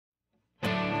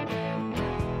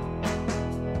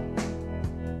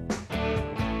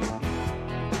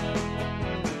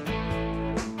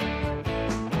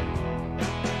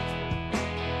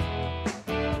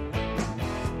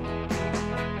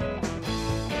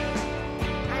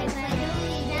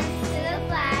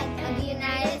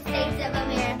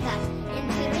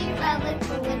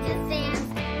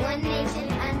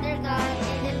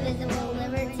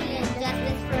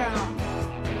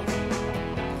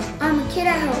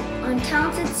I'm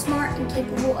talented, smart, and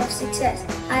capable of success.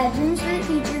 I have dreams for the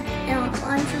future, and I'll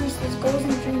climb to reach those goals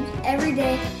and dreams every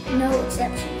day, no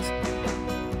exceptions.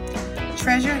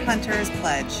 Treasure Hunter's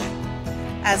Pledge.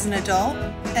 As an adult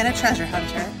and a treasure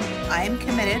hunter, I am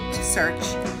committed to search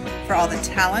for all the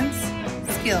talents,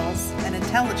 skills, and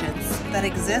intelligence that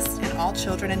exist in all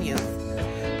children and youth.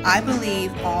 I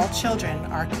believe all children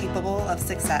are capable of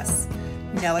success,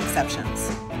 no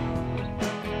exceptions.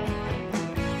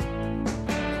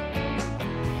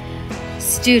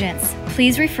 Students,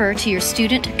 please refer to your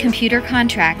student computer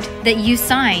contract that you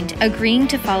signed agreeing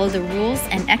to follow the rules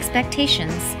and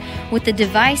expectations with the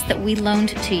device that we loaned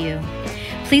to you.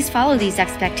 Please follow these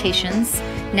expectations,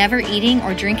 never eating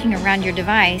or drinking around your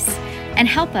device, and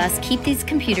help us keep these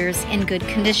computers in good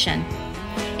condition.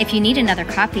 If you need another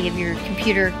copy of your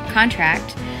computer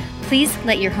contract, please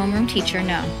let your homeroom teacher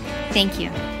know. Thank you.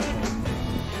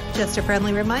 Just a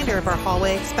friendly reminder of our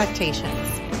hallway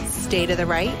expectations. Stay to the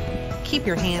right, keep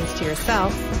your hands to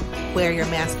yourself, wear your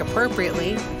mask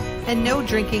appropriately, and no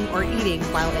drinking or eating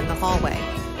while in the hallway.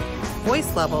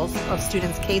 Voice levels of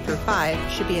students K through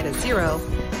 5 should be at a 0,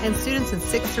 and students in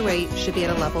 6 through 8 should be at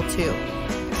a level 2.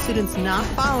 Students not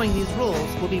following these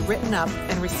rules will be written up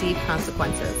and receive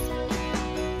consequences.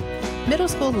 Middle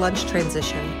school lunch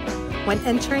transition. When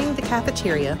entering the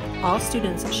cafeteria, all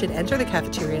students should enter the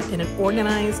cafeteria in an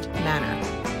organized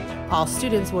manner. All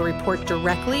students will report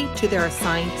directly to their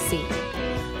assigned seat.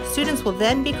 Students will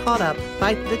then be called up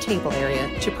by the table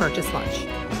area to purchase lunch.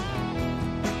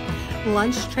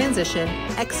 Lunch transition,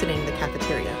 exiting the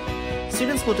cafeteria.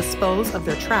 Students will dispose of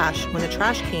their trash when the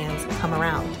trash cans come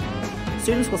around.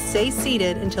 Students will stay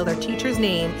seated until their teacher's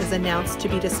name is announced to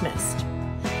be dismissed.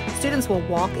 Students will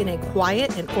walk in a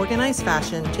quiet and organized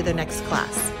fashion to the next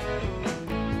class.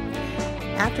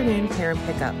 Afternoon parent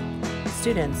pickup.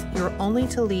 Students, you're only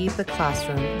to leave the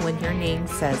classroom when your name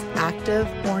says active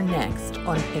or next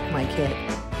on Pick My Kid.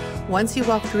 Once you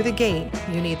walk through the gate,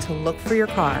 you need to look for your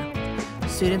car.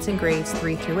 Students in grades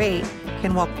 3 through 8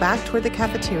 can walk back toward the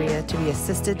cafeteria to be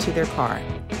assisted to their car.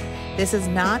 This is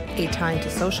not a time to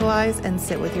socialize and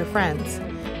sit with your friends.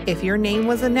 If your name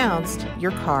was announced,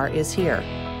 your car is here.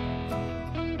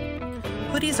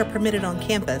 Hoodies are permitted on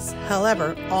campus.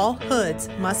 However, all hoods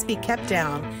must be kept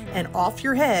down and off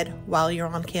your head while you're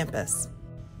on campus.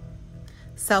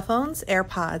 Cell phones,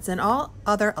 AirPods, and all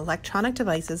other electronic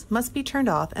devices must be turned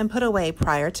off and put away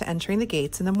prior to entering the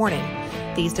gates in the morning.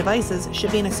 These devices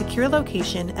should be in a secure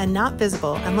location and not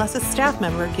visible unless a staff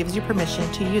member gives you permission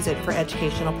to use it for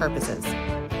educational purposes.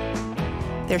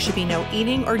 There should be no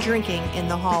eating or drinking in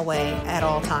the hallway at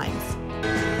all times.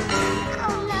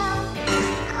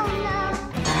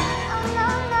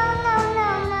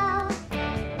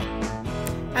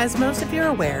 As most of you are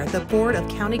aware, the Board of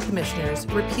County Commissioners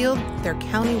repealed their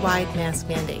county-wide mask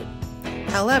mandate.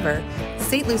 However,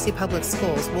 St. Lucie Public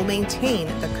Schools will maintain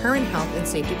the current health and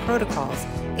safety protocols,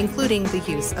 including the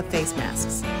use of face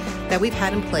masks, that we've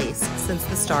had in place since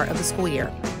the start of the school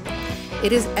year.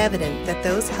 It is evident that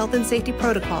those health and safety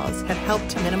protocols have helped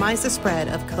to minimize the spread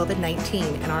of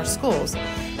COVID-19 in our schools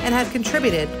and have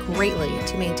contributed greatly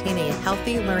to maintaining a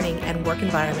healthy learning and work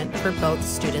environment for both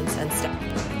students and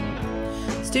staff.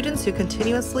 Students who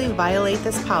continuously violate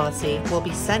this policy will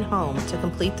be sent home to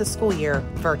complete the school year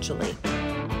virtually.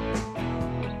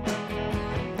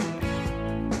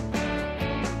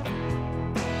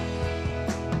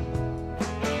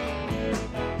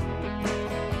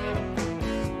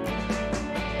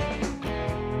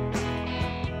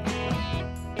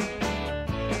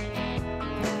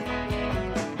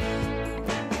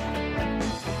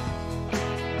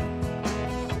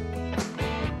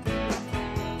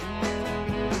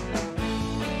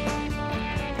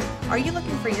 Are you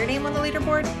looking for your name on the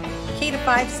leaderboard? K to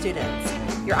 5 students.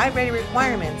 Your iReady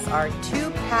requirements are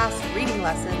 2 past reading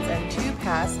lessons and 2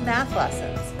 past math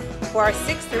lessons. For our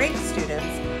 6th through 8th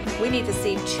students, we need to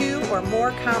see 2 or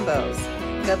more combos.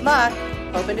 Good luck!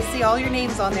 Hoping to see all your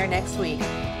names on there next week.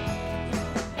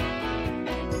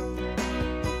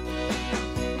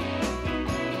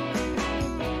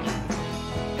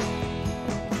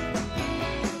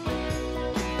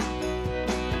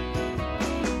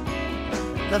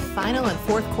 The final and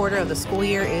 4th quarter of the school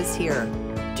year is here.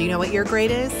 Do you know what your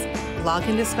grade is? Log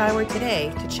into Skyward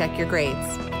today to check your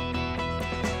grades.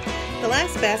 The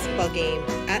last basketball game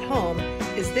at home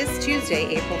is this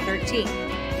Tuesday, April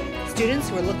 13th. Students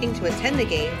who are looking to attend the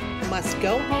game must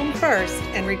go home first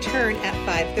and return at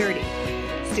 5:30.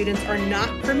 Students are not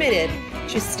permitted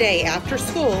to stay after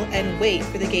school and wait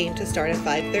for the game to start at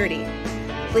 5:30.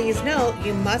 Please note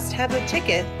you must have a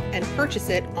ticket and purchase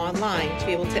it online to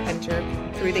be able to enter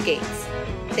through the gates.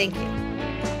 Thank you.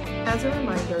 As a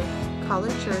reminder,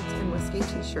 collared shirts and Westgate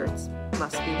t-shirts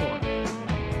must be worn.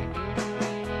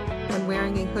 When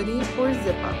wearing a hoodie or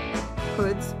zip-up,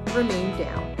 hoods remain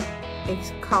down. A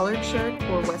collared shirt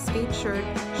or Westgate shirt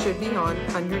should be on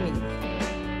underneath.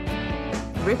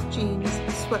 Ripped jeans,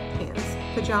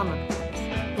 sweatpants, pajama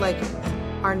pants, leggings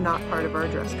are not part of our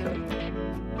dress code.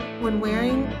 When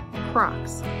wearing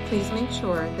Crocs, please make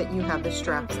sure that you have the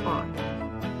straps on.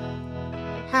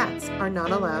 Hats are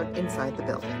not allowed inside the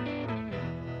building.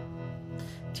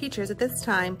 Teachers, at this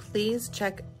time, please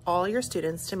check all your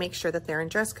students to make sure that they're in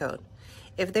dress code.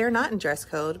 If they're not in dress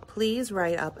code, please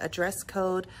write up a dress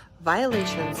code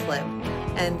violation slip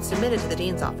and submit it to the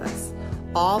dean's office.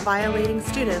 All violating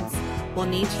students will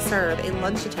need to serve a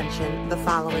lunch detention the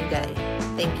following day.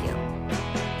 Thank you.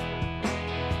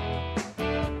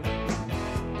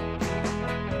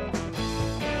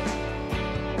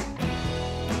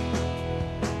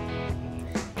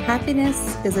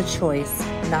 Happiness is a choice,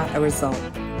 not a result.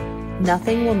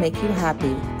 Nothing will make you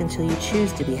happy until you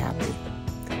choose to be happy.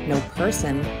 No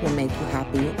person will make you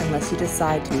happy unless you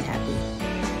decide to be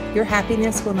happy. Your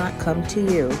happiness will not come to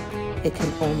you. It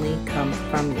can only come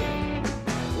from you.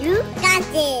 You got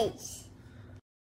this.